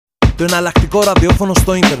το εναλλακτικό ραδιόφωνο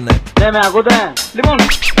στο ίντερνετ. Ναι, με ακούτε? Λοιπόν,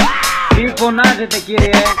 μη φωνάζετε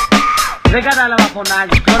κύριε. Δεν κατάλαβα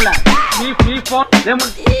φωνάζει κιόλας. Μη δεν μου...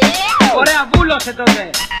 Ωραία, βούλωσε τότε.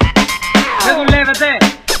 Δεν δουλεύετε?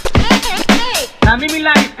 Να μην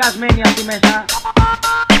μιλάει σκασμένη αυτή μέσα.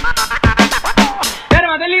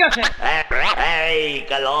 Τέρμα, τελείωσε.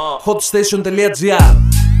 Καλό. HotStation.gr.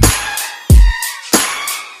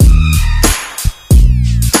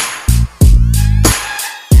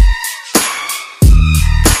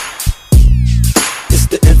 It's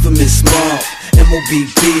the infamous mob,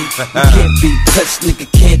 MOBB. You can't be touched, nigga,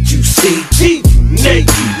 can't you see?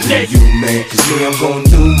 You man, cause me, I'm gon'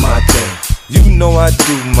 do my thing. You know I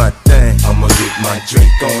do my thing. I'ma get my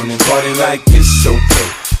drink on and party like it's okay.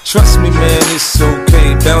 Trust me, man, it's okay.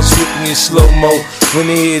 Bounce with me in slow-mo. When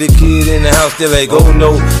they hear the kid in the house, they're like, oh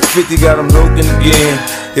no. 50 got them broken again.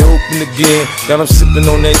 They open again. Got them sipping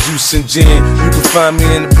on that juice and gin. You can find me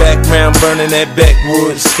in the background burning that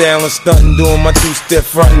backwood. Styling, stunting, doing my two-step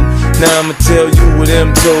fronting. Now I'ma tell you what them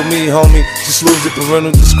told me, homie. Just lose it,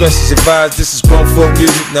 parental discretion's advised. This is grown folk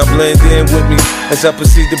music, now blend in with me. As I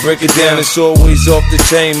proceed to break it down, it's always off the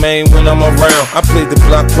chain, man, when I'm around. I play the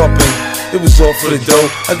block pumping. It was all for the dough.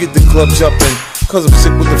 I get the club jumping, cause I'm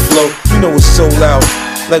sick with the flow. You know it's so loud,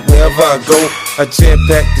 like wherever I go. I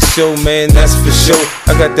jam-pack the show, man, that's for sure.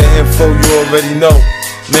 I got that info, you already know.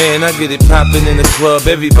 Man, I get it popping in the club.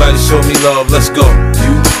 Everybody show me love, let's go.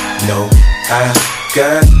 You know I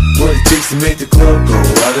got what it takes to make the club go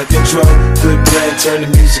out of control. Quit playing, turn the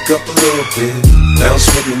music up a little bit. Bounce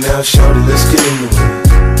with me now, shawty, let's get into it.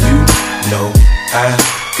 You know I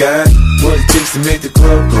got what it takes to make the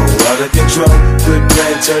club go out of control. Quit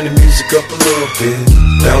playing, turn the music up a little bit.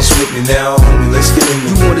 Bounce with me now, homie, let's get into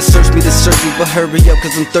it. You wanna search me, but hurry up,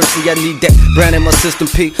 cause I'm thirsty. I need that brand in my system,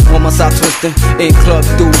 P on my side twisting. In club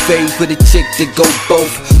through phase with a chick that go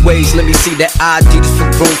both ways. Let me see that ID just for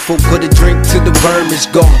room for. Put a drink till the worm is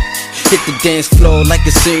gone. Hit the dance floor like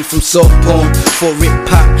a scene from soft porn. For it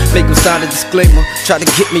pop, make him sign a disclaimer. Try to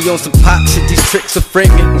get me on some pop shit, these tricks are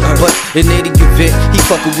framing. But in any event, he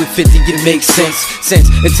fucking with 50, it makes sense.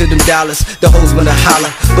 Into them dollars, the hoes wanna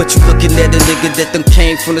holler. But you looking at a nigga that done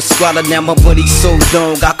came from the squalor. Now my money's so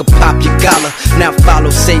long, I could pop your collar. Now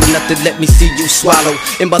follow, say nothing, let me see you swallow.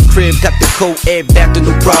 In my crib, got the cold air back to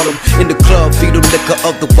no problem. In the club, feed them liquor,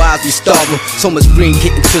 otherwise we starving. So much green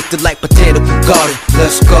getting twisted like potato garden.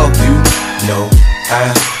 Let's go. You know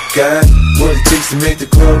I got what it takes to make the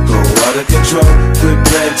club go out of control. Quit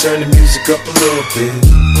playing, turn the music up a little bit.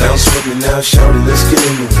 Bounce with me now, shawty, let's get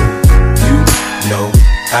into it. You know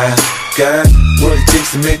I got what it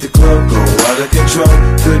takes to make the club go out of control.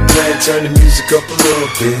 Quit playing, turn the music up a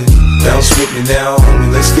little bit. Bounce with me now, homie,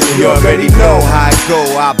 let's get into it. You already know how I go,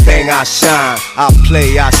 I bang, I shine. I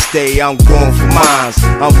play, I stay, I'm going for mines.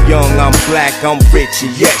 I'm young, I'm black, I'm rich,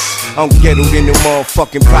 and yes, I'm ghettoed in the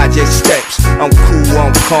motherfucking project steps. I'm cool,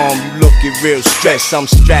 I'm calm, you looking real stressed. I'm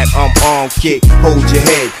strapped, I'm armed, kid, hold your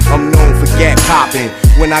head. I'm known for gap popping.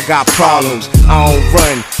 When I got problems, I don't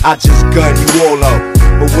run, I just gun you all up.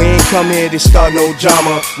 But we ain't come here to start no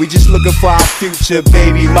drama. We just looking for our future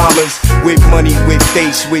baby mamas. With money, with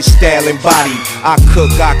face, with style and body. I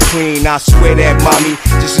cook, I clean, I swear that mommy.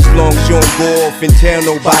 Just as long as you don't go off and tell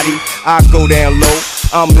nobody, I go down low.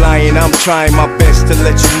 I'm lying, I'm trying my best to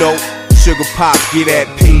let you know. Sugar pop, get that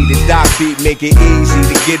P, the doc beat, make it easy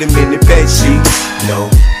to get him in the bed sheets. No,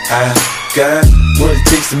 I got what it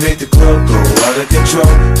takes to make the club go out of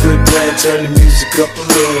control. Quit playing, turn the music up a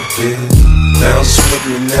little bit. Bounce with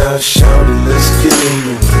me now, shawty, let's get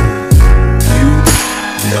into it. You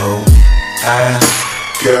know I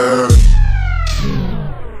got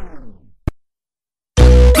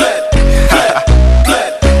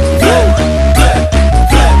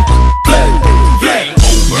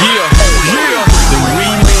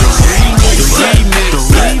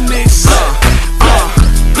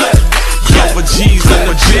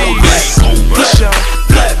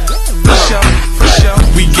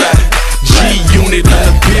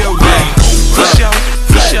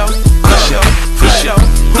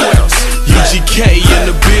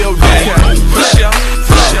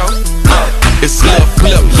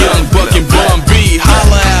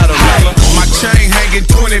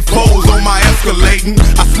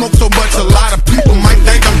I smoke so much, a lot of people might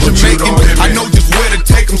think I'm Jamaican. I know just where to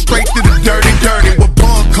take them, straight to the dirty, where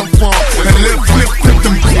bug come from. And little flip them.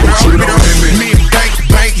 Me and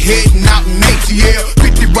bank heading out in ATL.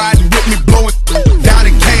 50 riding with me, blowing down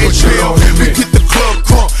in Cantrell. We get the club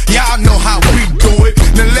crunk, y'all know how we do it.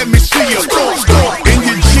 Now let me see you in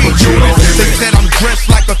your G-Unit. They said I'm dressed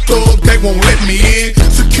like a thug, they won't let me in.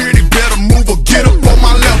 Security better move or get up on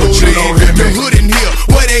my level then. The hood in here,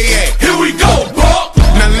 where they at?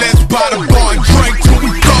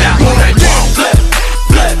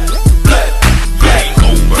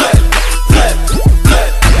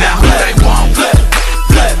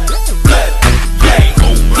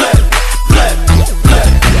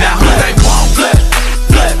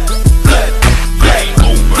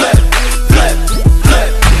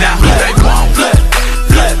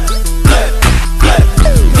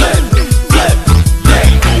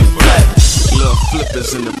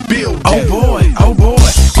 rappers in the building. Oh boy,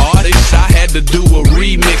 artist, I had to do a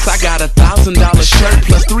remix. I got $1,000 shirt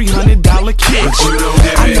plus $300 kick.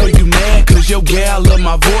 I know you mad cause your gal love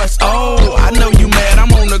my voice. Oh, I know you mad,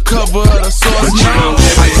 I'm on the cover of the Source.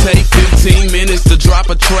 I take 15 minutes to drop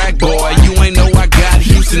a track, boy. You ain't know I got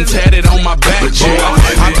Houston tatted on my back, boy.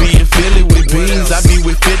 I be in Philly with Beans, I be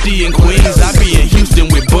with 50 in Queens, I be in Houston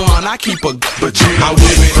with Bun. I keep a I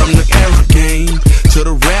went from the era game to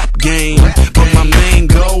the rap game, but my main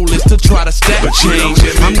goal is to try to stack change.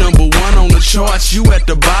 I'm #1 on the charts, you at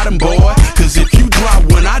the bottom, boy. Cause if you drop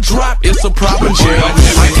when I drop, it's a problem, boy.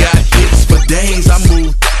 I got hits for days, I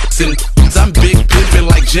move and I'm big pimpin'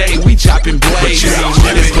 like Jay, we chopping blades.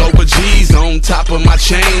 It's global G's on top of my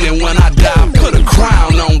chain, and when I die, put a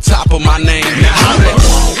crown on top of my name. Now who they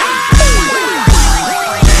want?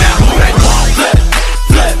 Now who they want? Flip,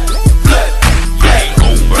 flip, flip. They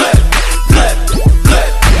gon' flip, flip, flip.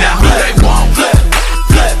 Now who they want? Flip,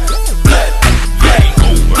 flip, flip. They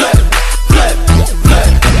gon' flip, flip, flip.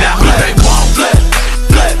 Now who they want? Flip,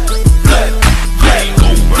 flip, flip. They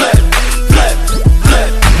gon' flip, flip, flip.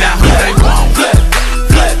 Now who they want? Flip,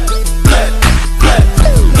 flip, flip, flip,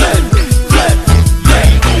 flip, flip. They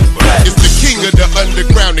gon' flip. It's the king of the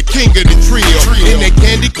underground, the king of the trio. In that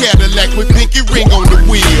candy Cadillac with pinky ring on the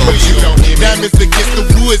wheel. Diamonds against the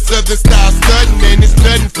woods, southern style stunting, and it's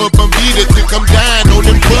nothing for Bombita to come down on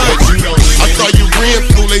them buds. I saw you rims,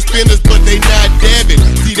 school they spinners, but they not dabbing.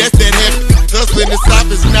 See, that's that heavy. Hustling the south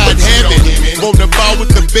is not having. Want to ball with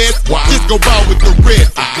the best? Just go ball with the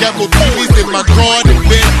rest. Got more TVs in my car than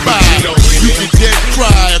Best Buy. You can just try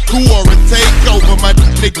a coup or a takeover.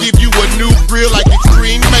 They give you a new grill like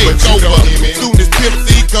Extreme Makeover. Soon as Pimp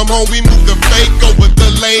C come home, we move the fake over the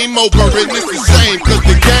lame over. And it's a shame, cause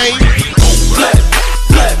the game flip,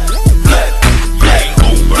 flip, flip. They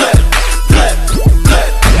gon' flip, flip,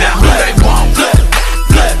 flip. Now who they want? Flip,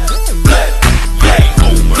 flip, flip. They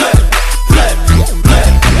gon' flip, flip, flip.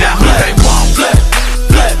 Now who they want? Flip,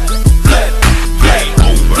 flip, flip. They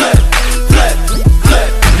gon' flip, flip, flip.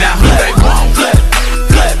 Now who they want? Flip,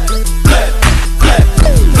 flip, flip, flip, flip,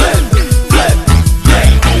 flip. They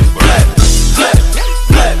gon' flip, flip,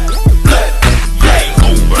 flip, flip. They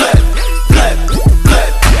gon' flip, flip, flip,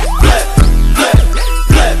 flip, flip, flip, flip.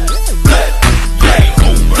 They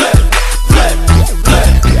gon' flip, flip, flip, flip, flip,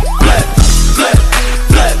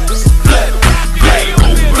 flip, flip. They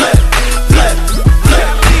gon' flip, flip, flip,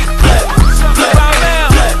 flip, flip.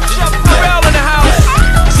 Pharrell in the house.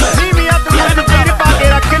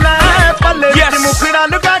 Yes.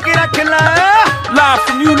 Live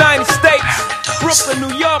from United States, Brooklyn,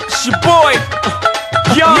 New York. It's your boy,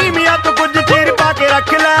 Young. The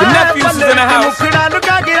nephews is in the house.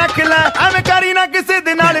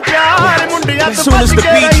 As soon as the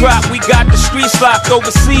beat drop, we got the streets locked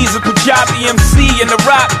overseas. A Punjabi MC in the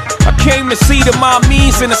rock. I came to see the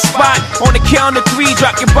mommies in the spot. On the count of 3,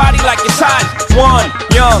 drop your body like it's hot. 1,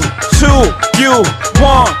 Young, 2, you.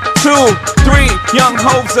 1, 2, 3, Young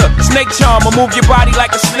Hoser, snake charmer. Move your body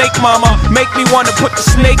like a snake, mama. Make me wanna put the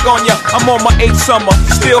snake on ya. I'm on my 8th summer,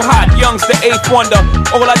 still hot. Young's the 8th wonder.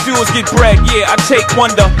 All I do is get bread, yeah, I take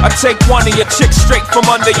wonder. I take one of your chicks straight from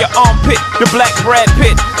under your armpit. The black Brad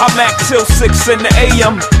Pitt. I'm act till 6 in the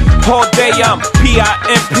AM. All day I'm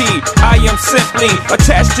P-I-M-P. I am simply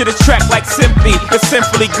attached to the track like simply. It's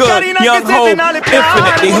simply good. Young Ho,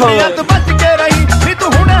 infinitely hood.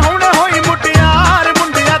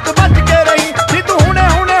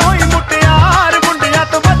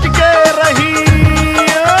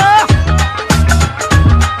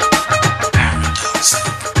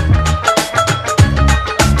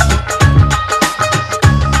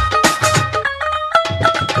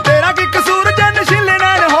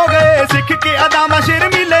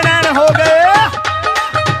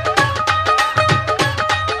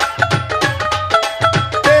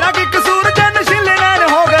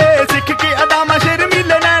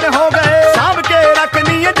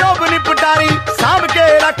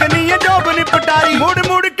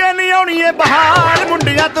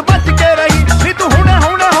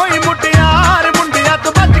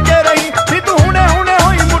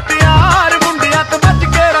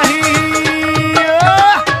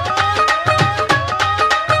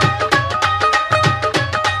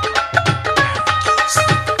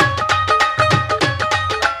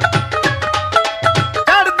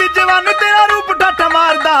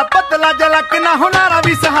 पतला जलक ना हुनारा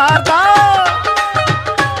भी सहारदा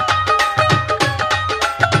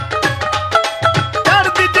कर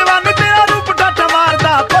दी जवानी तेरा रूप data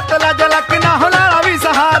मारदा पतला जलक ना हुनारा भी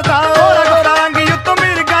सहारदा गोरा गोरा रंग युतो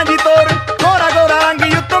मेरी गांजी तोर गोरा गोरा रंग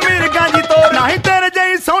युतो मेरी गांजी तोर नहीं तेरे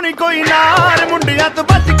जई सोनी कोई नार मुंडिया तो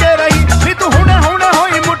बच के रही नी तू हुने हुने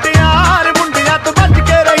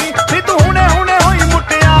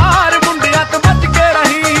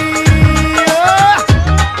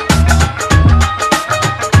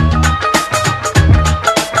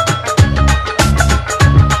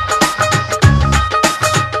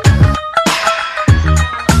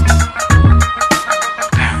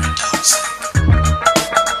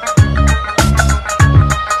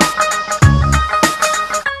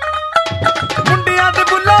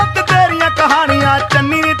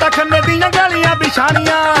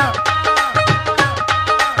ਨਿਸ਼ਾਨੀਆਂ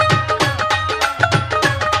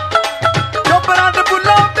ਚੋਪਰਾਂ ਤੇ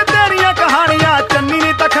ਬੁੱਲਾਂ ਉੱਤੇ ਤੇਰੀਆਂ ਕਹਾਣੀਆਂ ਚੰਨੀ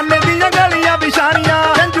ਨੀ ਤਾਂ ਖੰਨੇ ਦੀਆਂ ਗਲੀਆਂ ਵਿਛਾਣੀਆਂ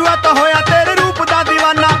ਜੰਜੂਆ ਤਾਂ ਹੋਇਆ ਤੇਰੇ ਰੂਪ ਦਾ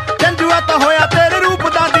دیਵਾਨਾ ਜੰਜੂਆ ਤਾਂ ਹੋਇਆ ਤੇਰੇ ਰੂਪ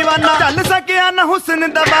ਦਾ دیਵਾਨਾ ਚੱਲ ਸਕਿਆ ਨਾ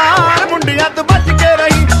ਹੁਸਨ ਦਾ ਬਾਹਰ ਮੁੰਡਿਆਂ ਤੋਂ ਬਚ ਕੇ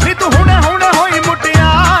ਰਹੀ ਨੀ ਤੂੰ ਹੁਣੇ ਹੁਣੇ ਹੋਈ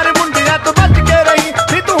ਮੁਟਿਆਰ ਮੁੰਡਿਆਂ ਤੋਂ ਬਚ ਕੇ ਰਹੀ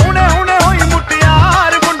ਨੀ ਤੂੰ ਹੁਣੇ ਹੁਣੇ ਹੋਈ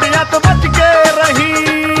ਮੁਟਿਆਰ ਮੁੰਡਿਆਂ ਤੋਂ ਬਚ ਕੇ ਰਹੀ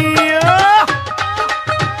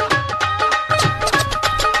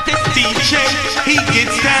He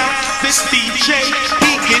gets down, this DJ,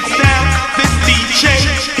 he gets down, this DJ,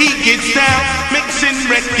 he gets down, mixing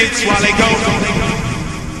records while they go.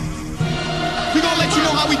 We gonna let you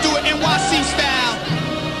know how we do it NYC style.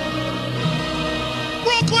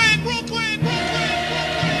 Brooklyn, Brooklyn, Brooklyn,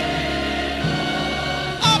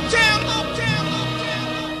 Uptown, Uptown, Uptown,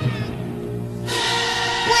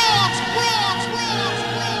 Bronx, Bronx, Bronx,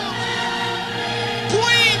 Bronx,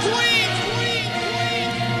 Queens, Queens, Queens,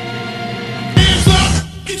 Queens. Hands up,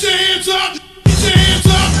 get your hands up, get your hands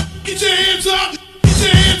up, get your hands up, get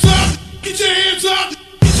your hands up, get your hands up,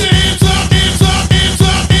 get your hands up, hands up, hands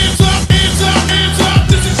up, hands up, hands up, hands up.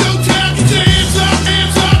 This is your time, get your hands up,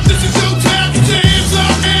 hands up. This is your time, get your hands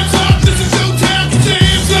up, hands up. This is your time, get your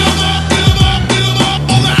hands up, get 'em up, get 'em up.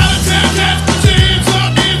 All the out of town cats, get your hands up,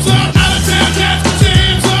 hands up. Out of town cats, get your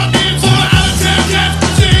hands up, hands up. All the out of town cats,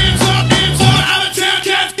 get your hands up, hands up. All the out of town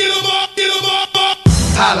cats, get 'em up, get 'em up, up.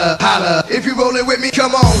 Holla, holla, if you rollin' with me,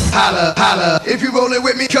 come on. Holla, holla, if you rollin'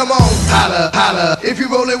 with me, come on. Holla, holla, if you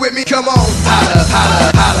rollin' with me, come on. Holla, holla,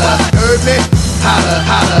 holla, heard me? Holla,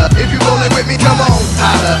 holla, if you rollin' with me, come on.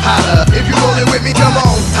 Holla, holla, if you rollin' with me, come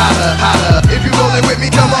on. Holla, holla, if you rollin' with me,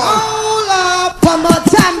 come on. Hold up, one more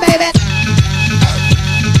time, baby.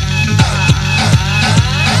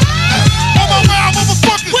 On my wild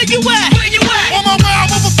motherfuckers. Where you at? Where you at? On my wild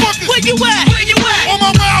motherfuckers. Where you at? Where you at? On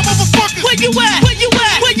my wild motherfuckers. Where you at? Where you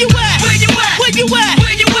at? Where you at? Where you at? Where you at?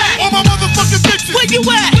 Where you at? On my motherfucking bitches. Where you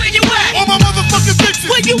at? Where you at? On my motherfucking bitches.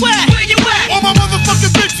 Where you at? Where you at? On my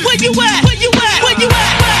motherfucking bitches. Where you at? Where you at? Where you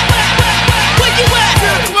at? Where you at?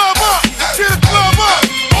 Tear the club up. Tear the club up.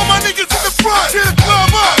 All my niggas in the front. Tear the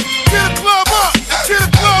club up. Tear the club up. Tear the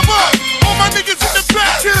club up. All my niggas in the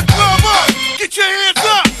back. Tear the club up. Get your hands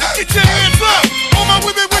up. Get your hands up. All my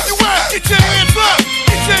women, where you at? Get your hands up.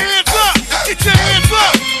 Get your hands up. Get your hands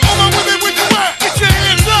up. All my women, where you at? Get your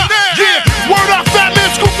hands up. Yeah, word out, Fat Man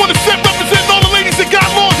Scoop on the set, representing all the ladies that got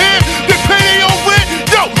long hair. They pay their own rent.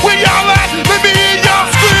 Yo, where y'all at? Let me hear y'all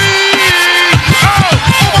scream. Oh,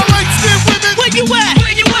 all my light-skinned women. Where you at?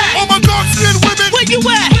 Where you at? All my dark-skinned women. Where you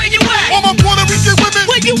at? Where you at? All my Puerto Rican women.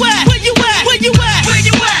 Where you at? Where you at? Where you at? Where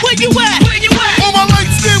you at? Where you at? Where you at? All my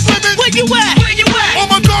light-skinned women. Where you at? Where you at? All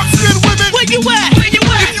my dark-skinned women. Where you at? Where you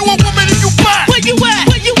at? If you a woman and you black. Where you at?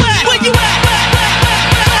 Where you at? Where you at?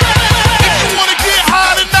 If you wanna get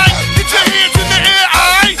high tonight, get your hands in the air,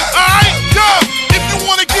 aight, aight, yo. If you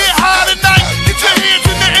wanna get high tonight, get your hands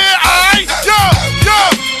in the air, aight, yo, yo.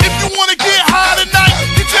 If you wanna get high tonight,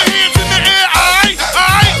 get your hands in the air, aight,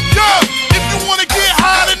 aight, yo. If you wanna get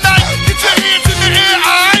high tonight.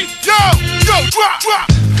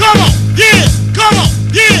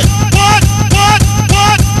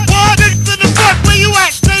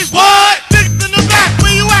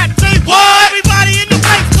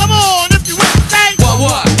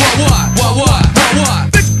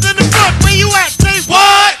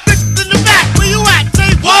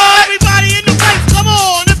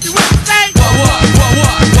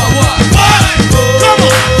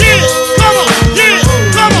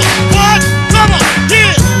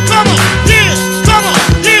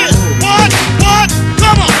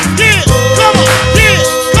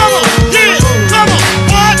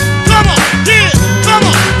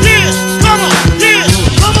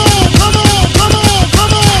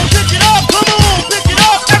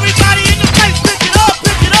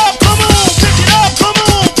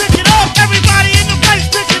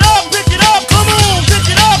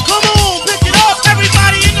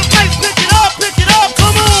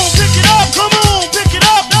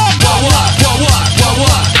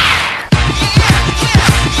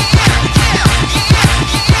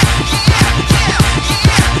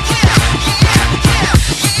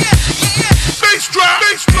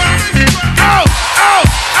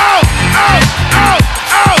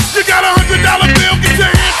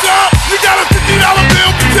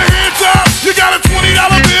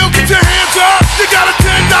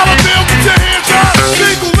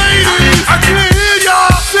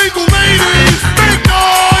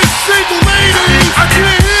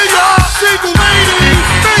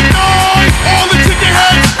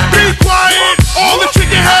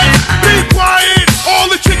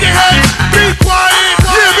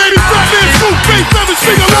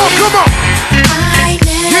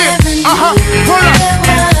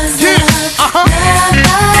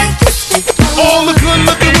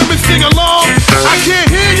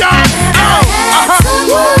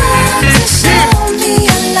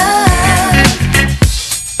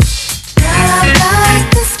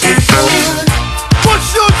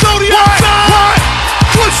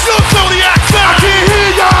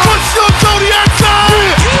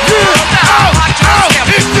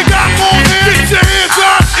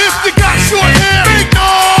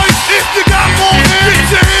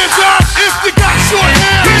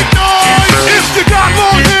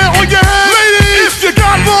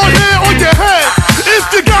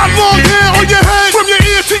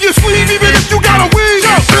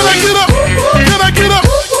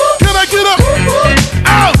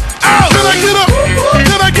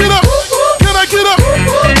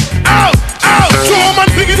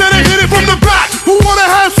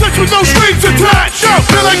 with no strings attached. Yo,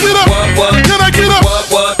 can I get up? Can I get up?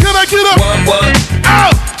 Can I get up?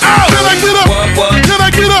 Out, out. Can I get up? Can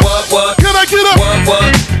I get up? Can I get up?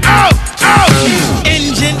 Out, out.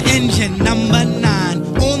 Engine number 9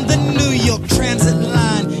 on the New York Transit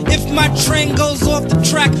line. If my train goes off the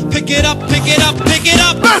track, pick it up, pick it up, pick it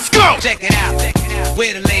up. Let's go. Check it out.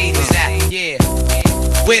 Where the ladies at? Yeah.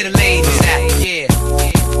 Where the ladies at? Yeah.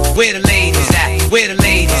 Where the ladies at? Where the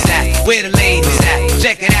ladies at? Where the ladies at?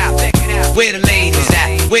 Check it out. Where the ladies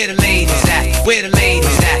at? Where the ladies at? Where the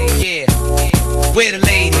ladies at? Yeah. Where the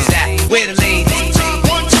ladies at? Where the ladies at?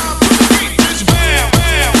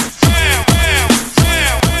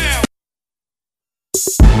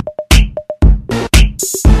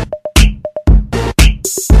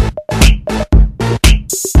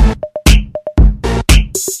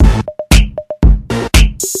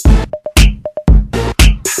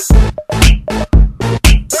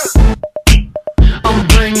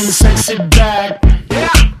 Sexy back, yeah.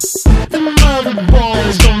 The mother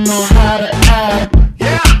boys don't know how to act,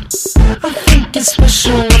 yeah. I think it's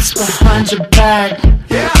special what's behind your back,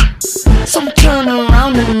 yeah. So turn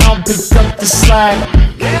around and I'll pick up the slack,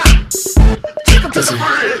 yeah. Take them to the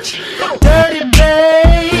bridge. Dirty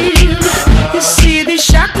babe, you see these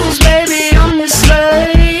shackles, baby, I'm your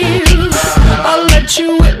slave. I'll let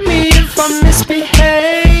you whip me if I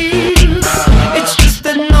misbehave. It's just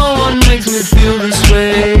that no one makes me feel this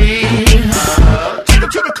way.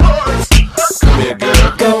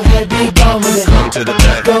 Go ahead, be gone with it. Come to the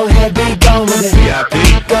back. Go ahead, be gone with it. VIP.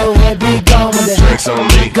 Go ahead, be gone with it. Drinks on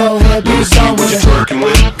me. Go ahead, be gone with it. Twerking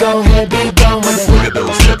with. Go ahead, be gone with it. Look at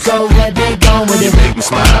those hips. Go ahead, be gone with it. You make me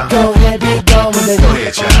smile. Go ahead, be gone with it. Go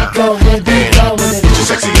ahead, child. Go ahead, be gone with it. Get your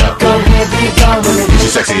sexy out. Go ahead, be gone with it. Get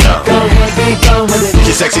your sexy out. Go ahead, be gone with it. Get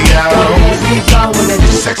your sexy out. Go ahead, be gone with it.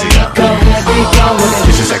 Get your sexy out. Go ahead, be gone with it.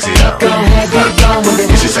 Get your sexy out. Go ahead, be gone with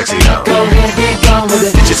it. Get your sexy out. Go ahead, be gone with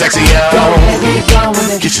it. Get your sexy out. Go ahead, be gone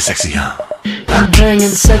with it. Get your sexy out. I'm bringing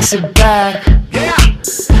sexy back. Yeah.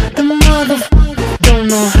 The motherfucker don't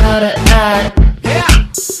know how to act. Yeah.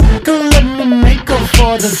 Go let me make up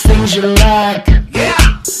for the things you lack. Yeah.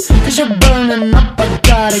 Cause you're burning up, I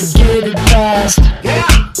gotta get it fast. Yeah.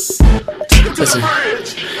 Listen.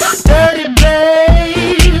 Dirty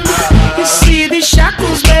babe, you see these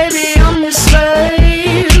shackles, baby, I'm your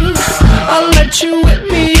slave. I'll let you whip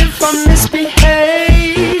me if I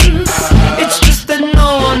misbehave. It's just that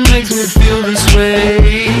no one makes me feel this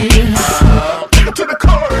way. Take it to the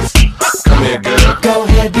chorus. Come here, girl. Go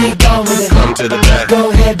ahead, be gone with it. Come to the back.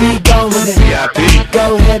 Go ahead, be gone with it. VIP.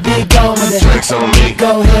 Go ahead, be gone with it. Drinks on me.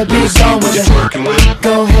 Go ahead, be gone with it. Twerking with.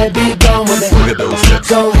 Go ahead, be gone with it. Look at those hips.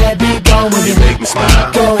 Go ahead, be gone with You it. make me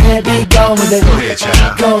smile. Go ahead, be gone with it. Go ahead,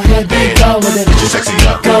 child. Go ahead, be gone with it. Get your sexy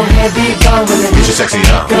out. Go ahead, be gone with it. Get your sexy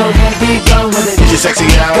out. Go ahead, be gone with it. Get your sexy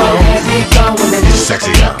out. Go ahead, be gone with it. Get your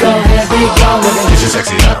sexy out. Go ahead, be gone with it. Get your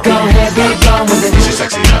sexy out. Go ahead, be gone with it. Get your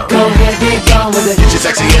sexy out. Go ahead, be gone with it. Get your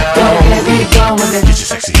sexy out. Go ahead, be gone with it. Get your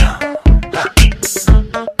sexy out.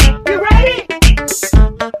 You ready?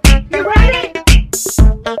 You ready?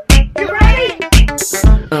 You ready?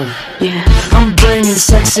 Yeah. I'm bringing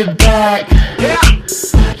sexy back. Yeah.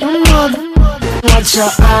 You mother, watch your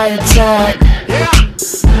eye attack. Yeah.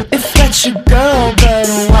 If that's your girl,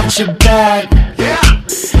 better watch your back. Yeah.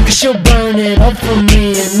 Cause she'll burn it up for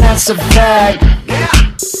me, and that's a fact. Yeah.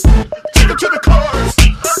 Take it to the chorus.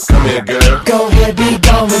 Come here, girl. Go ahead, be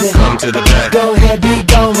gone with it. Come to the back. Go ahead, be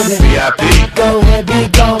gone with it. VIP. Go ahead, be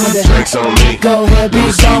gone with it. Drinks on me. Go ahead, be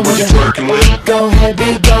gone with it. Twerking with. Go ahead,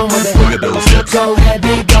 be gone with it. Look at those hips. Go ahead,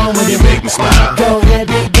 be gone with You it. make me smile. Go ahead,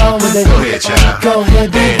 be gone with it. Go ahead, child. Go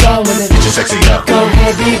ahead, be gone with it. Get your sexy out. Go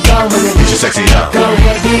ahead, be gone with it. Get your sexy out. Go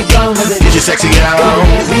ahead, be gone with it. Get your sexy out. Go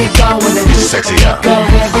ahead, be gone with it. Get your sexy out. Go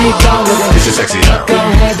ahead, be gone with it. Get your sexy out. Go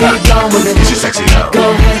ahead, be gone with it. Get your sexy out. Go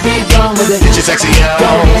ahead, be gone with it. Get your sexy out. Go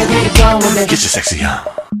ahead, be gone with it. Get your sexy out.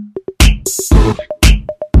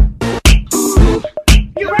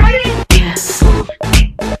 You ready? Yes.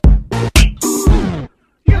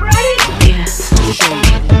 You ready? Yes.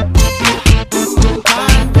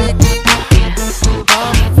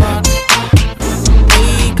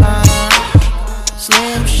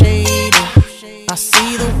 Slim Shady, I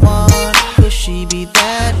see the one, could she be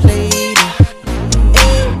that lady?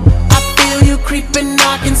 Hey, I feel you creeping,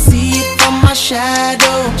 I can see it from my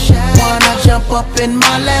shadow. Wanna jump up in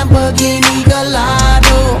my Lamborghini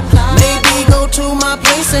Gallardo? Maybe go to my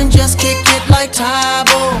place and just kick it like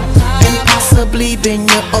Tybo, and possibly bend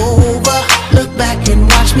you over. Look back and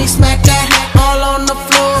watch me smack that all on the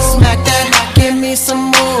floor. Smack that, give me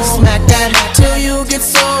some more. Smack that till you get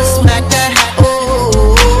so. Smack that,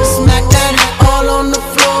 oh, smack that all on the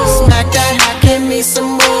floor. Smack that, give me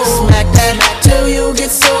some more.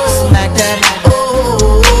 so. Smack that,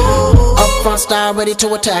 oh. Up front style, ready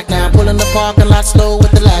to attack now. Pulling the parking lot slow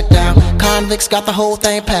with the lag down. Convicts got the whole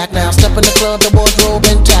thing packed now. Step in the club, the wardrobe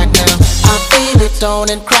intact now. I feel it on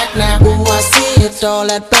and crack now. Ooh, I see it all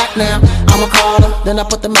at back now. I'ma call them, then I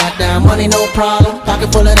put the Mac down. Money no problem,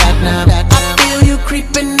 pocket full of that now. I feel you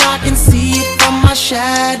creeping, I can see it from my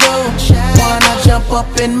shadow. Wanna jump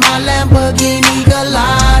up in my Lamborghini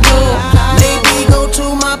Gallardo. Maybe go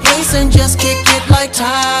to my place and just kick it like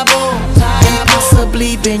Tybo. And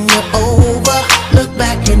possibly bend you over. Look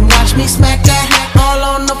back and watch me smack that all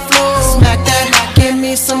on the floor. Smack that, give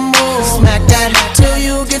me some more. Smack that till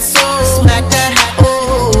you get so. Smack that,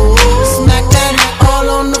 oh. Smack that all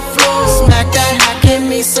on the floor. Smack that, give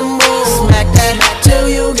me some more. Smack that till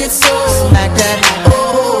you get so. Smack that,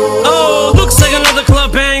 oh. Oh, looks like another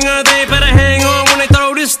club banger. They better hang on when they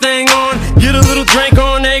throw this thing on. Get a little drink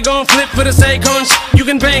on, they gon' flip for the sake on. You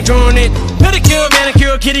can bank on it. Pedicure,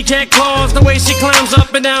 manicure, kitty cat claws. The way she climbs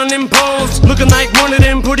up and down them poles, looking like one of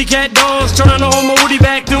them pretty cat dolls. Trying to hold my woody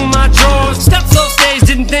back through my drawers. Steps off stage,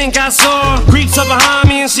 didn't think I saw. Creeps up behind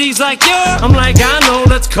me and she's like, yeah. I'm like, I know,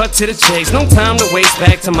 let's cut to the chase. No time to waste,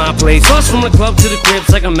 back to my place. Plus from the club to the crib's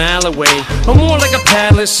like a mile away, or more like a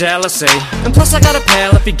palace, shall I say. And plus I got a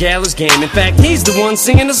pal if he gallows game. In fact, he's the one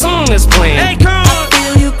singing the song that's playing. Hey, come on! I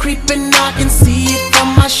feel you creeping, I can see it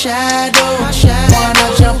from my shadow.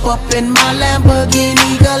 Wanna jump up in my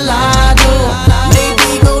Lamborghini Gallardo.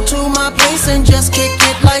 Maybe go to my place and just kick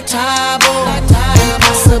it like Tybo. And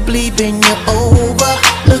possibly bend you over.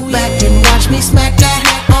 Look back and watch me smack that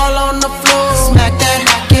all on the floor. Smack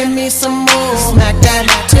that, give me some more. Smack that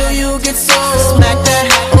till you get so. Smack that,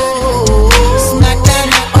 oh. Smack that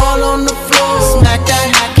all on the floor. Smack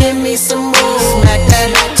that, give me some more. Smack that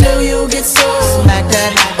till you get so. Smack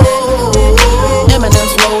that, oh.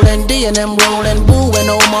 Eminem's rolling, D and M rolling, Boo and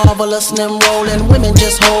Oh Marvelous and them rolling. Women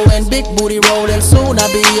just holding, big booty rolling. Soon I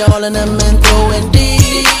be all in them and throwing D.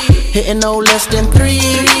 Hitting no less than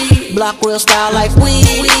 3. Block real style like we.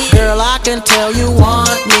 Girl, I can tell you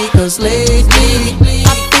want me, cause lately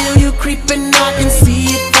I feel you creeping, I can see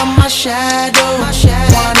it from my shadow.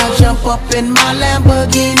 Wanna jump up in my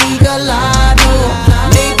Lamborghini Gallardo.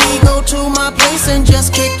 Maybe go to my place and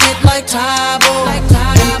just kick it like Tybo.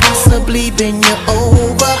 And possibly bend you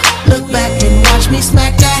over. Look back and watch me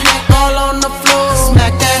smack that all on the floor.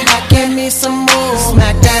 Smack that, give me some more.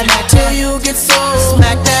 Smack that till you get so.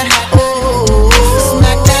 Smack that, oh.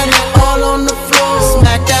 Smack that all on the floor.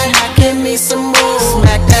 Smack that, give me some more.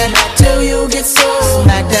 Smack that till you get so.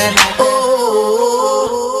 Smack that, oh.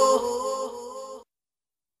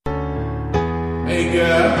 Hey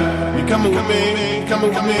girl, you coming with me?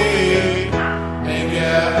 Coming with me? Hey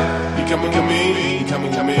girl, you coming with me? You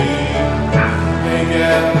coming with me? Hey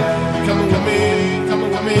girl, you coming with me? Coming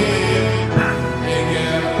with me? Hey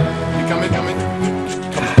girl, you coming?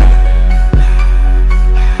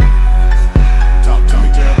 Talk to me,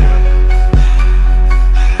 girl.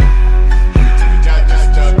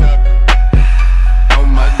 Oh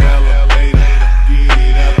my girl, lady, get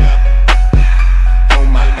it up. Oh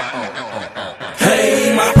my God.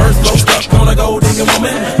 Hey, my first blow stuck on a gold digging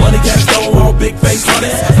woman. Money cash stole, all big face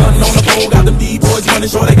money. Hunting on the pole, got them D-boys running.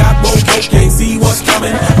 Sure they got both, can't see what's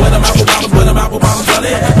coming. When I'm apple bottoms running.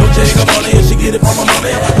 No Jacob money and she get it from my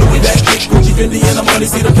mommy. Louis that kick, Gucci, Fendi and the money.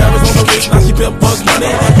 See them carrots on the wrist, now she pimp buzz money.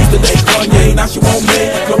 Used to date Kanye, now she want me.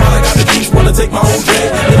 Florida got the juice, wanna take my whole day.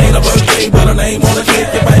 It ain't a birthday, but her name on the cake.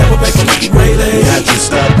 If I ever bake a Mickey Gray Day, I just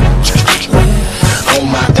stop on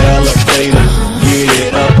my elevator, get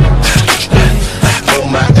it up. On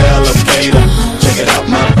my elevator, check it out,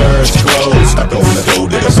 my first clothes. Stuck on the gold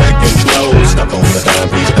digger second floor. Stuck on the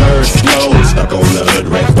timepiece third floor. Stuck on the hood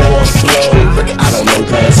red fourth floor. I don't know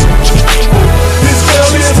cuz this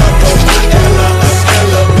girl is stuck on my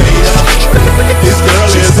elevator. This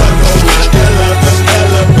girl is stuck on my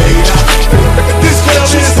elevator. This girl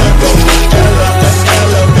is stuck on my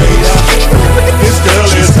elevator. This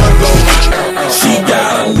girl is stuck on my. She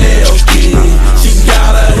got a nail key, she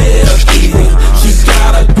got a hair key, she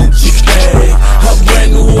got a Gucci bag, her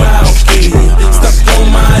brand new outfit. Stuck on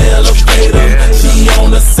my elevator, she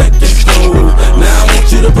on the second floor. Now I want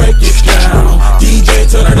you to break it down, DJ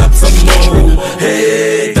turn it up some more.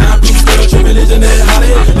 Hey, timepiece girl, true religion that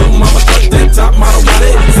hottie. Little mama stuck that top model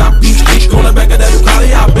body. Top piece kick on the back of that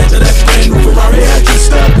Ducati. I bet you that brand new Ferrari had you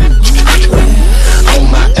stuck on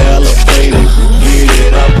my elevator, get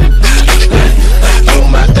it up. On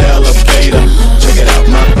my elevator, check it out,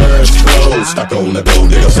 my first floor. Stuck on the gold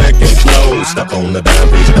digger second floor. Stuck on the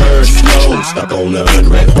diamond third floor. Stuck on the hood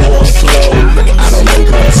red fourth floor. I don't know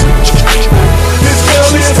cuz this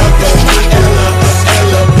girl is stuck on my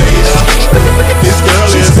elevator. This girl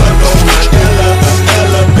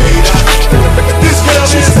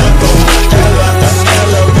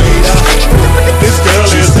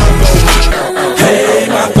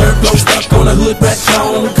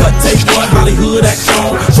Hollywood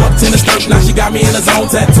action. Short tennis skirt, now she got me in the zone.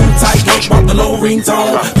 Tattoo tight, work, walk the low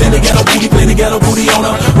ringtone. Plenty ghetto booty on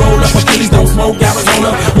her. Roll up Achilles, don't smoke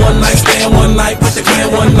Arizona. One night stand, one night with the clan.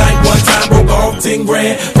 One night, one time, broke off 10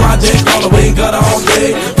 grand. Project all the way, got her all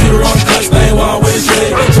day. Put her on cuts, name always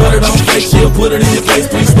red. Shut it on fake, she'll put it in your face.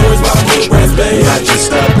 3 stories by the hood, brass bay. I just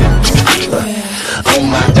stopped on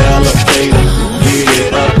my elevator, get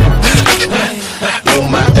it up. On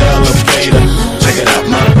my elevator, check it out,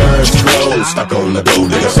 my first flow. Stuck on the gold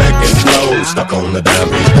digger second flow. Stuck on the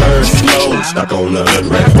diamond third flow. Stuck on the hood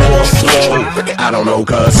red fourth flow. I don't know,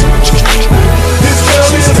 cuz this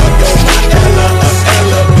girl is stuck on my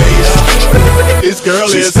elevator. This girl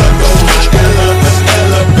is stuck on my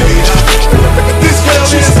elevator. This girl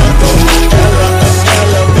is stuck on my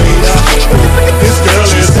elevator. This girl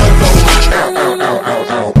is stuck on my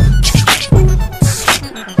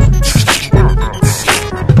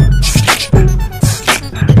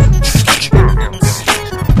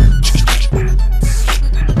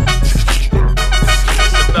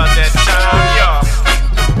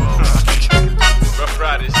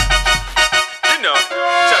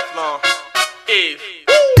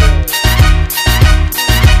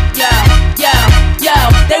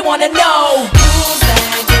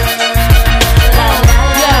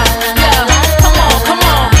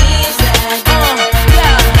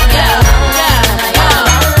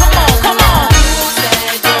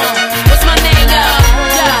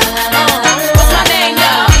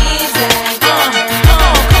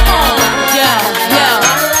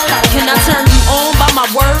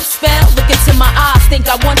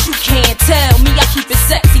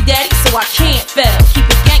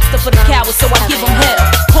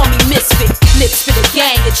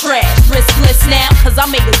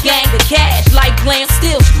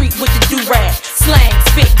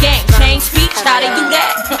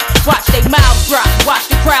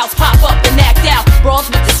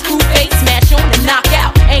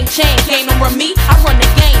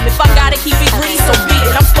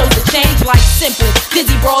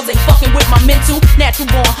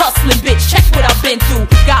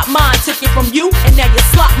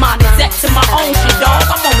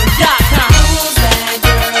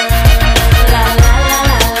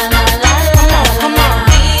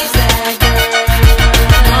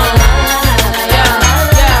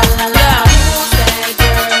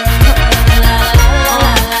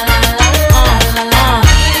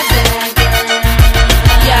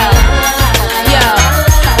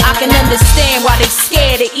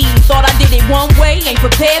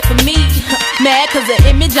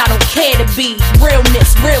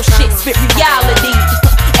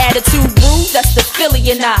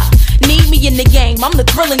I'm the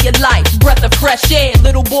thrill in your life, breath of fresh air.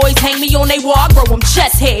 Little boys hang me on they wall, I grow them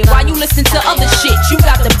chest hair. While you listen to other shit, you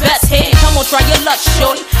got the best head. Come on, try your luck,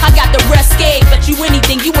 shorty. I got the rest scared. Bet you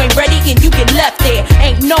anything, you ain't ready and you get left there.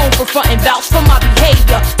 Ain't known for frontin', vouch for my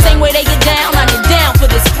behavior. Same way they get down, I get down for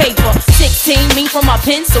this paper. 16, me from my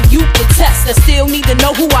pen, so you can test. I still need to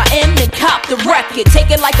know who I am and cop the record.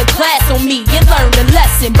 Take it like a class on me, you learn the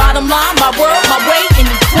lesson. Bottom line, my world, my way,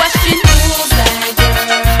 any question?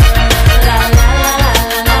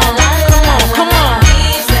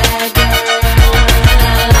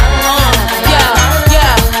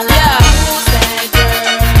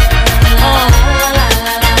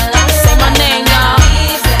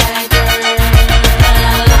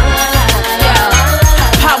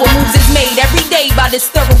 This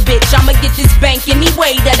thorough bitch, I'ma get this bank any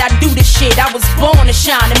way that I do this shit. I was born to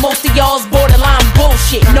shine, and most of y'all's borderline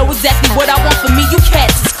bullshit. Know exactly what I want for me, you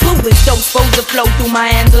cats is clueless. Those supposed to flow through my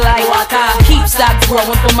hands like water. Keep stocks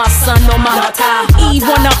growing for my son on my water. Eve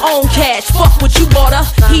on her own cash, fuck what you bought her.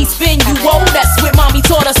 He spin you old, that's what mommy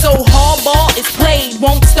taught her. So hardball is played,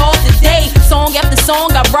 won't start today. Song after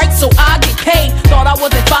song I write so I get paid. Thought I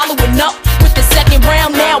wasn't following up with the second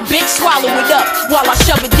round, now bitch swallow it up while I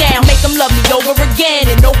shove it down. Make them love me over again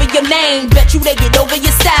and over your name. Bet you they get over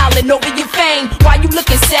your style and over your fame. Why you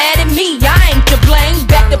looking sad at me? I ain't to blame.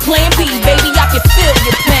 Back to plan B, baby, I can feel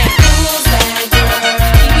your pain. Now say my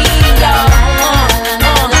name, y'all.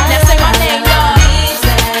 Come on. Now say my name, y'all.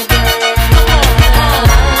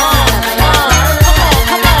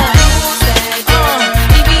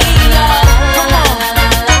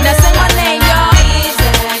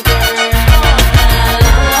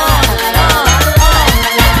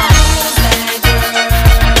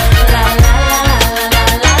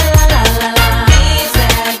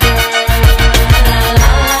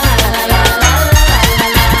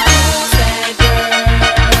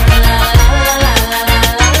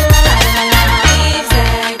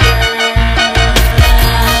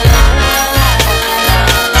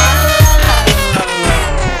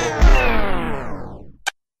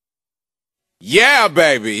 Yeah,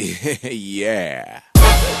 baby. Yeah.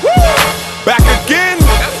 Woo! Back again.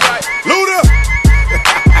 That's right. Luda.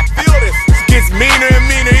 Feel this. It gets meaner and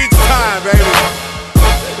meaner each time, baby.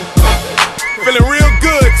 Feeling real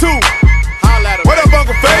good, too. What up,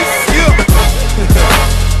 Uncle Face? Yeah.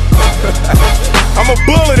 I'm a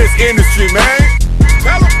bull of this industry, man.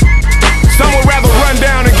 Some would rather run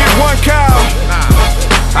down and get one cow.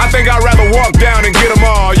 I think I'd rather walk down and get them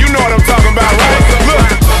all. You know what I'm talking about, right? Look,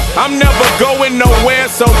 I'm never going nowhere,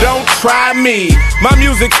 so don't try me. My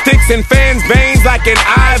music sticks in fans' veins like an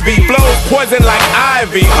ivy. Flows poison like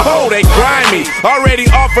ivy. Oh, they grimy. Already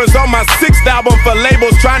offers on my 6th album for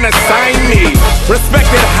labels trying to sign me.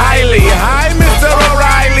 Respected highly. Hi, Mr.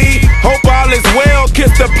 O'Reilly. Hope all is well.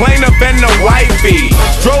 Kiss the plaintiff and the wifey.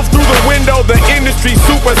 Drove through the window, the industry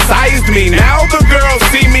supersized me. Now the girls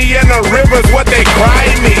see me in the rivers, what they cry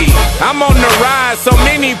me. I'm on the rise, so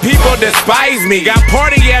many people despise me. Got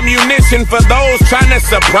party ammunition for those trying to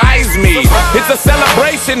surprise me. It's a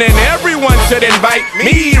celebration and everyone should invite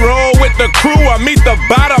me. Roll with the crew or meet the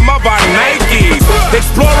bottom of our Nikes.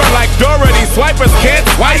 Explorer like Dorothy, swipers can't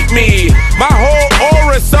swipe me. My whole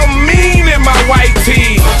aura's so mean in my white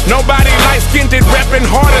tee. Nobody light-skinned reppin'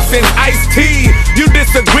 harder since Ice-T. You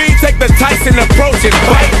disagree, take the Tyson approach and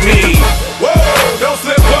bite me. Whoa, don't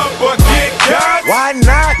slip up or get cut. Why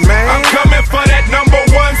not, man? I'm coming for that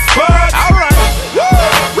 #1 spot. Alright.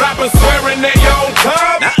 Rappers swearing they own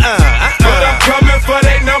tough. But I'm coming for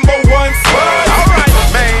that #1 spot. Alright,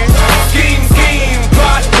 man. Scheme, scheme,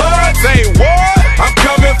 plot, plot. Say what? I'm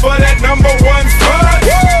coming for that #1 spot.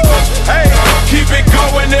 Hey, keep it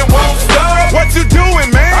going, it won't stop. What you doing,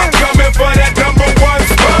 man? I'm coming for that #1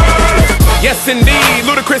 spot. Yes, indeed,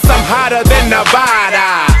 Ludacris, I'm hotter than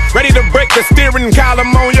Nevada. Ready to break the steering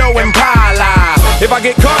column on your Impala. If I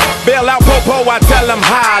get caught, bail out Popo, I tell him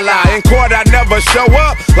holla. In court, I never show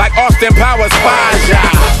up like Austin Powers Faja.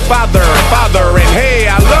 Father, and hey,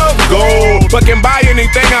 I love gold, but can buy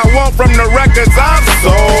anything I want from the records I've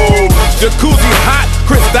sold. Jacuzzi hot,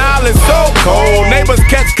 Cristal is so cold. Neighbors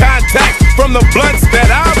catch contact from the blunts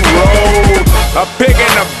that I've rolled. A pig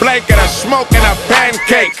in a blanket, a smoke and a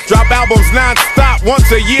pancake. Drop albums non-stop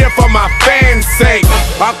once a year for my fans' sake.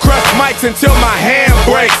 I'll crush mics until my hand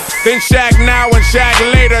breaks. Then shag now and shag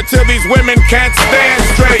later till these women can't stand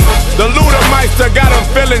straight. The Ludameister got them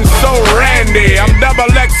feeling so randy. I'm double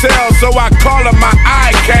XL, so I call him my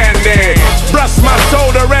eye candy. Brush my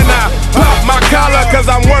shoulder and I pop my collar, cause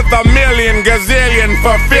I'm worth $1 million gazillion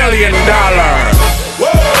for $1 billion. Whoa,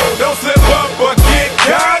 don't slip up or get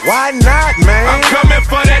cut. Why not, man? I'm coming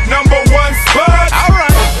for that #1 spot. Alright.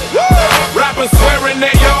 Rappers swearing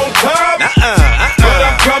they own tough. But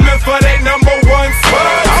I'm coming for that #1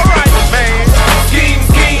 spot. Alright, man. Scheme,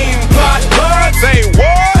 scheme, plot, plot. Say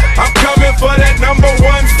what? I'm coming for that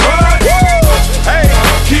 #1 spot. Hey,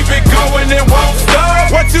 keep it going, it won't stop.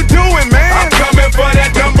 What you doing, man? I'm coming for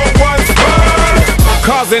that #1 spot.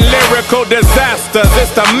 Causing lyrical disasters, it's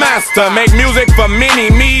the master. Make music for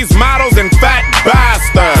mini-me's, models, and fat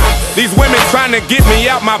bastards. These women trying to get me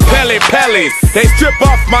out my pellies. They strip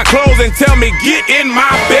off my clothes and tell me, get in my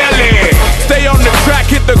belly. Stay on the track,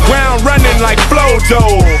 hit the ground running like Flojo.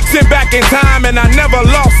 Sit back in time and I never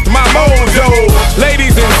lost my mojo.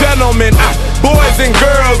 Ladies and gentlemen, boys and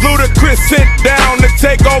girls, Ludacris sent down to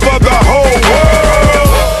take over the whole world.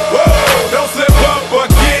 Whoa, don't slip up or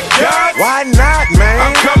get cut. Why not, man?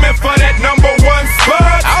 I'm coming for that #1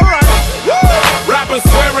 spot. Alright. Rappers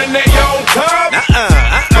swearing they own tough.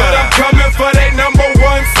 But I'm coming for that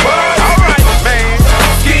 #1 spot. Alright, man.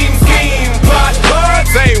 Scheme, scheme, plot, plot.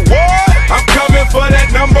 Say what? I'm coming for that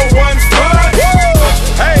 #1 spot.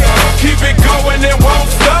 Hey, keep it going, it won't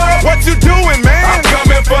stop. What you doing, man? I'm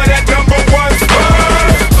coming for that #1 spot.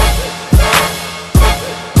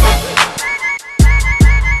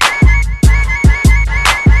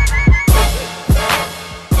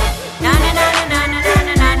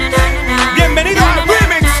 Bienvenidos al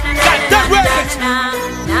remix Cartel Records.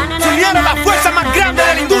 Se unieron las fuerzas más grandes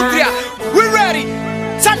de la industria. We ready.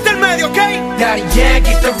 Salte el medio, ¿ok? Daddy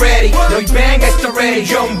Yankee está ready, Lloyd Bang está ready,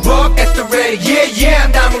 John Buck está ready, yeah,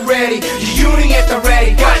 estamos ready, Union está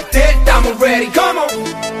ready, Cartel estamos ready, come on.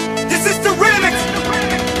 This is the remix.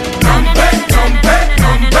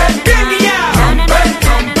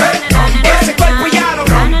 Ese cuerpo ya lo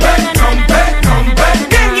rompe.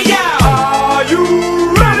 Are you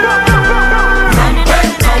ready?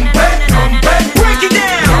 Break it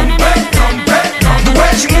down. The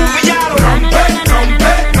way you move it, ya lo rompe.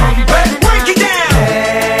 Break it down.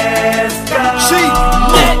 See,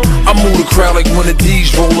 I move the crowd like one of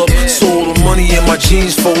these roll up. So all the money in my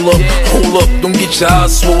jeans fold up. Hold up, don't get beach,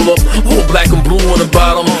 eyes swole up, all black and blue on the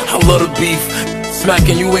bottom. I love the beef.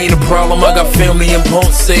 Smacking you ain't a problem. I got family in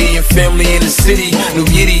Ponce and family in the city. New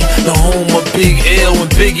Yiddy, the home of Big L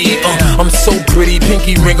and Biggie. I'm so pretty,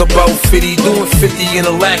 pinky ring about 50. Doing 50 in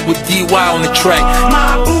a lack with DY on the track.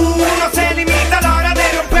 Ma uno se limita a la hora de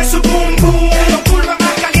romper su boom boom. Con curva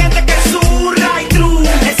más caliente que su right through.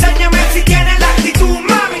 Enséñame si tienes la actitud,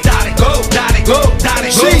 mami. Dale go, dale go,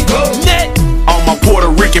 dale go, go. Net. All my Puerto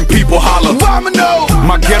Rican people holler.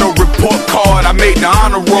 My ghetto report card, I made the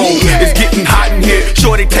honor roll. It's getting hot in here,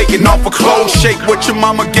 shorty taking off her clothes. Shake what your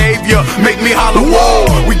mama gave you, make me holler,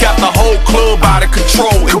 whoa. We got the whole club out of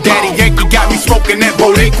control. And Daddy Yankee got me smoking that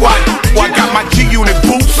Boricua. I got my G-Unit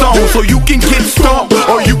boots on, so you can get stumped.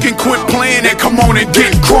 Or you can quit playing and come on and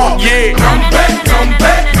get crunk, yeah. Come back, come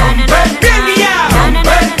back, come back. Baby, yeah. Come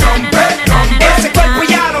back, come back, come back. Ese cuerpo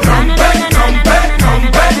ya lo. Come back, come back,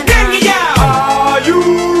 come back. Baby, yeah. Are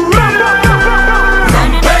you ready?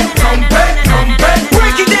 Come back, come back, come back.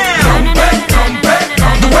 Break it down. Come back, come back,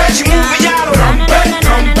 come back. The way she move it, ya lo. Come back,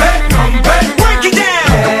 come back, come back. Break it down.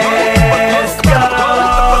 Let's go.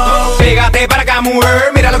 Pégate para acá,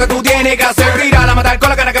 mujer. Mira lo que tú tienes que hacer. Tírala a matar con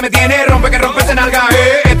la cara que me tiene. Rompe que rompe ese nalga,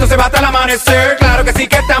 Esto se va hasta el amanecer. Claro que sí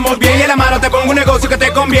que estamos bien. Y en la mano te pongo un negocio que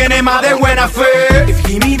te conviene más de buena fe. If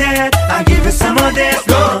you give me that, I give it some of this.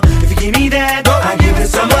 Go. If you give me that, I give it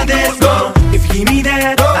some of this. Go. If you give me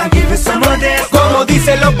that, I give it some of this. Como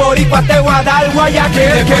dicen los boricuas, te voy a dar guayaque.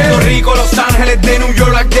 De Puerto Rico, Los Ángeles, de New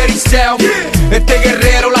York, like Daddy Style. Este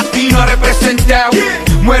guerrero latino ha representado.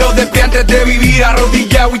 Muero de pie antes de vivir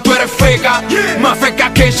arrodillado y tú eres feca, más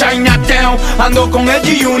feca que Chinatown. Ando con el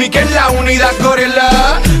G-Unit que es la unidad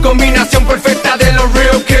gorila. Combinación perfecta de los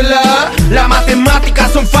real killers. Las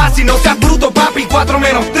matemáticas son fáciles, no seas bruto papi. 4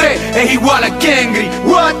 menos 3 es igual a Kengri.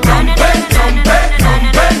 What? Come back, come back,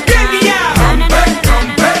 come back. Kengri, yeah. Come back,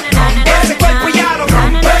 come back, come back. Ese cuerpo ya lo.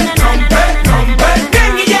 Come back, come back, come back.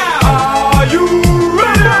 Kengri, yeah. Are you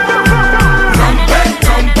ready? Come back,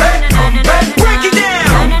 come back, come back. Break it down.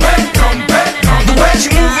 Come back, come back, come back. The way she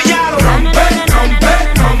move it, ya lo. Come back, come back,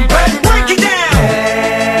 come back. Break it down.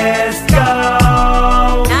 Let's go.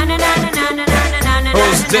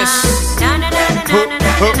 Who's this?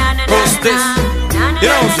 Who's this? You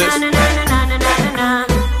know who's this?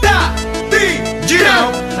 Da, di, Gino,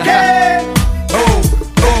 hey. Oh,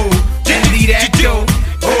 oh, Jenny that yo.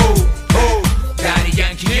 Oh, oh, Daddy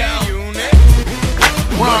Yankee yo.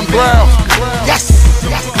 Ron Brown. Yes.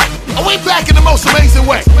 And we back in the most amazing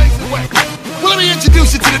way. Well, let me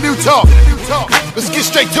introduce you to the new talk. Let's get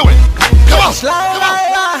straight to it. Come on. Come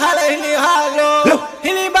on.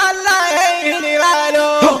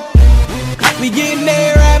 We getting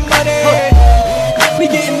there at money. We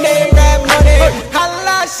getting there at money.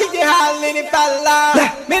 Holla, she get hollin' if I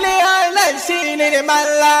lie. Many holla, she ain't in my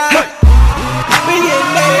life. We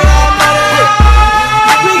getting there at money.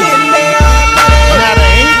 We getting there at money. Now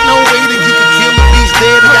there ain't no way that you can kill the beast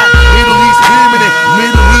dead. I got Middle East pyramid and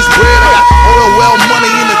Middle East bread. I got oil well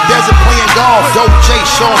money in the desert playing golf. Dope J.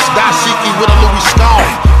 Shorts, dashiki with a Louis scarf.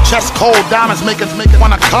 Chest cold diamonds make us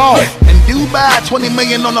wanna call. In Dubai, 20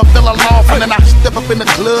 million on a villa loft. And then I step up in the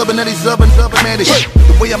club and then he's up and man, this shit.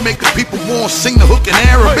 The way I make the people want to sing the hook in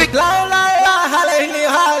Arabic.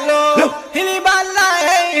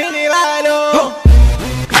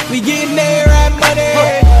 We getting there at money.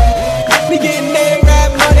 We getting there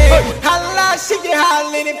at money. Holla, she get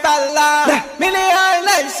hollin' if I lie. Many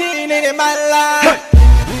holla, she ain't in my life.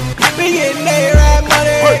 We getting there at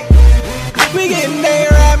money. We getting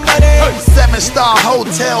there at money. 7-star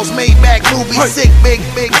hotels, Maybach movie, sick, big,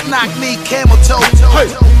 knock me, camel toe.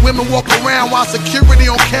 Women walk around while security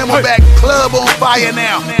on camelback. Club on fire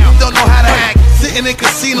now. Don't know how to act. Sitting in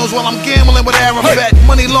casinos while I'm gambling with Arafat.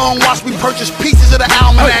 Money long, watch me purchase pieces of the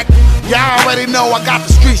almanac. Y'all already know I got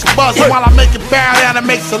the streets buzzing while I make it bow down and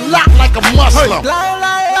makes a lot like a Muslim.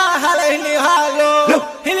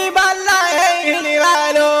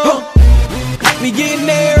 We getting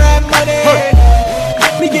there at money.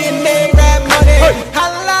 We getting there at money.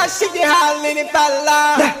 Holla, she get hollin' if I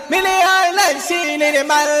lie. Many holla, she ain't in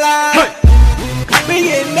my life. We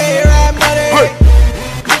getting there at money.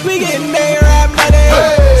 We getting there at money.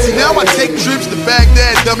 See, now I take trips to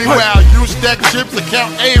Baghdad, dummy wow. You stack chips to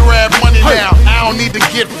count Arab money now. I don't need to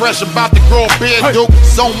get fresh about to grow a beard, dude.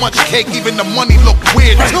 So much cake, even the money look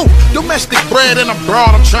weird too. Domestic bread and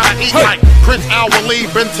abroad, I'm trying to eat like Prince Al-Waleed,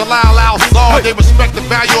 bin Talal Al-Saud. They respect the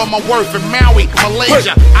value of my worth in Maui,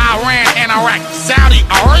 Malaysia, Iran, and Iraq, Saudi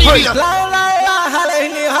Arabia.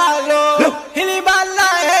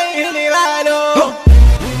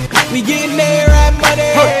 We getting there at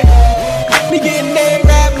money. We getting there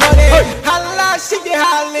at money. Holla, shiki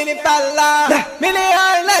halini balla. Mini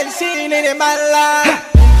halini shini balla.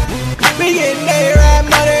 We getting that rap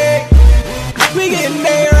money. We getting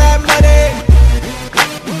that rap money.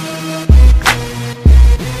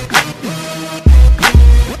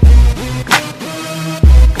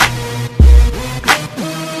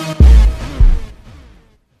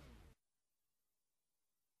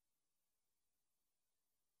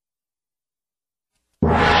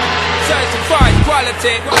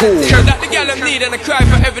 Cool. That the girl them need and I cry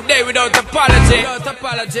for every day without apology.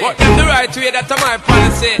 What them the right way, that's my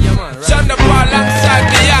policy. Shonda Paul alongside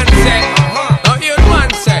Beyonce. Now you man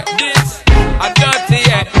say this a dirty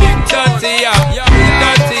yeah, dirty yeah,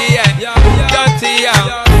 dirty yeah, dirty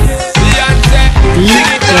yeah. Beyonce,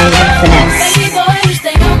 Baby boy, you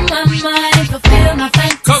stay on my mind, fulfill my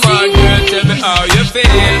fantasy. come on girl, tell me how you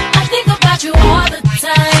feel. I think about you all the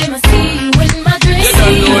time. I see you in my dreams. You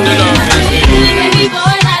don't know the love is real. Baby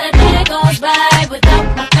boy, not a day goes by without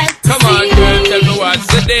my fantasy. Come on girl, tell me what's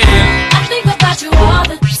the deal. I think about you all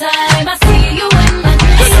the time. I see you in my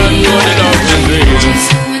dreams. You don't know the love is real. Just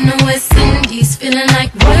you in the West Indies, feeling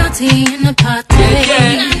like royalty in a party.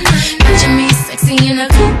 Picture me sexy in a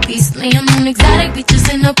two-piece, laying on exotic beaches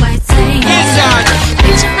in a white sand.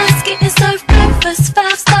 Picture us getting served breakfast,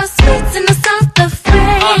 5-star suites in the south of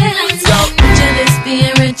France. Picture this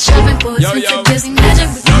being rich, shopping for sensibilities, imagine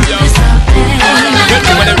we can do this all day.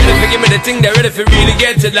 When they're ready to give me the thing, they're ready for really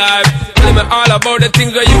get to life. Tell me all about the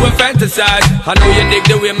things where you were fantasize. I know you dig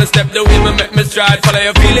the way me step, the way me make me stride. Follow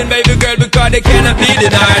your feeling, baby girl, because they cannot be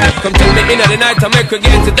denied. Come tell me in the night, I make her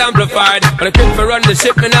get it amplified. When I quit for run the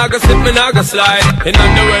ship, me now go slip, me now go slide. In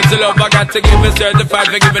other words, the love I got to give it certified.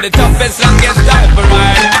 For giving the toughest, longest time for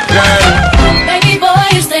ride, girl. Baby boy,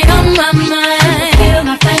 you stay on my mind. Feel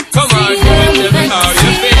my fantasy. Come on, girl, tell me how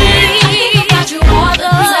you feel. I think about you all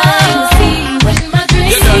the time. I see you in my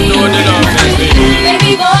dreams. You don't know the love is real.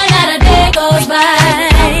 Baby boy, not a day goes by.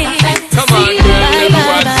 Come on, girl, tell me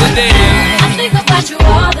what's the deal. I think about you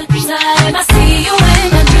all the time. I see you in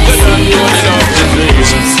my dreams. You don't know the love is real.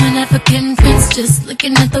 She's an African prince, just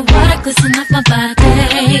looking at the water glisten off my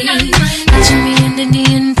body. Watching me an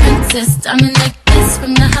Indian princess, diamond necklace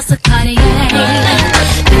from the house of Cartier.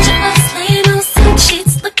 Picture us laying on silk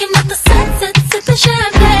sheets, looking at the sunset, sipping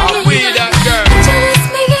champagne. I'm with that girl. Picture us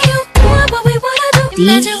me and you doing what we wanna do.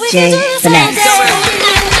 Imagine we can do this all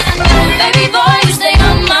day. Baby boy, you stay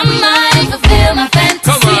on my mind, fulfill my fantasy.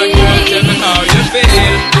 Come on, girl, tell me how you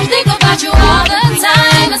feel. I think about you all the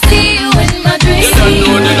time. I see you in my dreams. You don't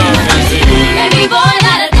know the love is real. Baby boy,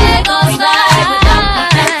 not a day goes by without my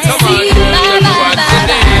fantasy. Come on, girl, tell me what's the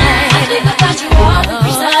deal. I think about you all the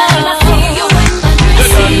time. I see you in my You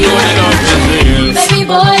dreams. don't know the love is real. Baby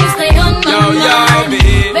boy, you stay on my mind.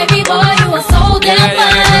 Baby boy, you are so damn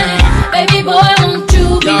fine. Baby boy, won't you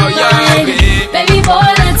be mine? Baby boy,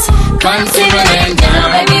 let's come singing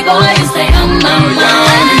now. Baby boy, you stay on my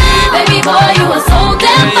mind. Baby boy, you are so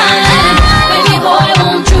damn fine. Baby boy,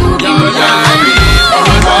 won't you be mine?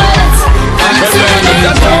 Baby boy, let's come singing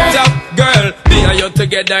now. Top girl, me and you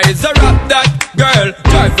together is a rap that girl.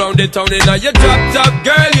 Drive round the town in a your drop top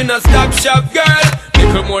girl. You not stop shop girl.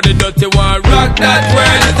 Little more the dirty one rock that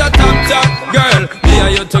world is a top girl. Me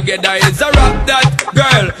and you together is a rap that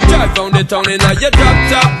girl. Drive round the town in a your drop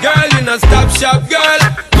top girl. You not stop shop girl.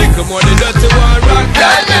 Little more the dirty one rock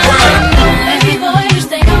that world. Baby boy, you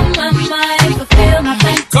stay on my mind, fulfill my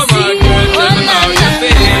fantasy. Come on girl, tell me how you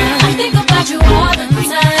feel. I think about you all the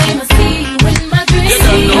time. I see you in my dreams. You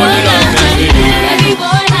don't know the love is real. Baby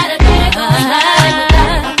boy, not a day goes by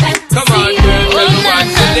without my fantasy. Come on girl, tell me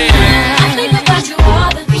what's the deal. I think about you all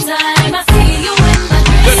the time. I see you in my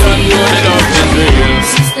You don't dreams. know the love is real.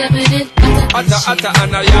 She's stepping it, Ata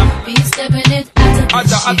anaya, be stepping it,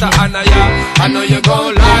 ata anaya. I know you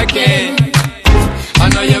gon' like it. I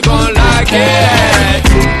know you gon' like it.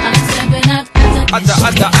 I'm stepping up,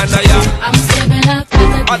 Ata anaya, I'm stepping up,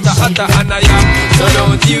 ata anaya. So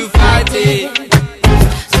don't you fight it.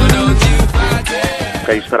 So don't you fight it.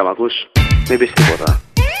 Καλησπέρα, μ' ακούς? Μην πεις τίποτα.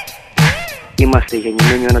 Είμαστε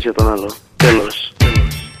γεννημένοι ο ένας για τον άλλο. Τέλος.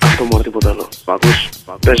 Αυτό μόνο, τίποτα άλλο. Μ' ακούς?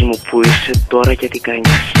 Πες μου που είσαι τώρα και τι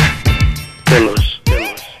κάνεις. Τέλος.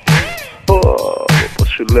 Πώς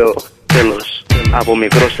σου λέω. Τέλος. Από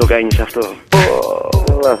μικρός το κάνεις αυτό.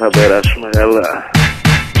 Όλα θα περάσουμε καλά.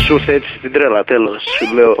 Σου ήρθε έτσι την τρέλα, τέλος.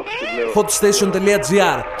 Σου λέω.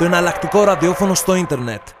 HotStation.gr, το εναλλακτικό ραδιόφωνο στο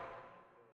ίντερνετ.